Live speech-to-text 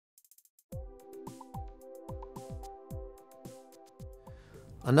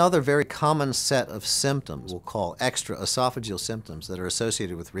Another very common set of symptoms we'll call extraesophageal symptoms that are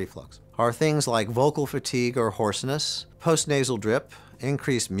associated with reflux are things like vocal fatigue or hoarseness, postnasal drip,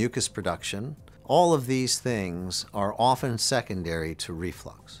 increased mucus production. All of these things are often secondary to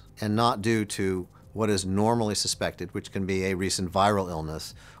reflux and not due to what is normally suspected, which can be a recent viral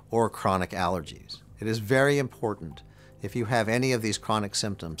illness or chronic allergies. It is very important if you have any of these chronic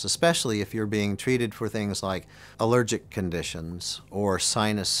symptoms, especially if you're being treated for things like allergic conditions or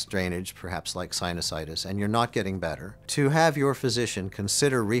sinus drainage, perhaps like sinusitis, and you're not getting better, to have your physician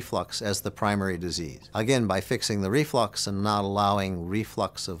consider reflux as the primary disease. Again, by fixing the reflux and not allowing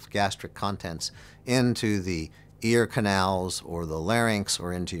reflux of gastric contents into the ear canals or the larynx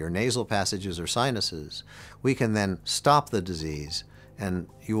or into your nasal passages or sinuses, we can then stop the disease and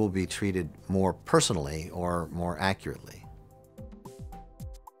you will be treated more personally or more accurately.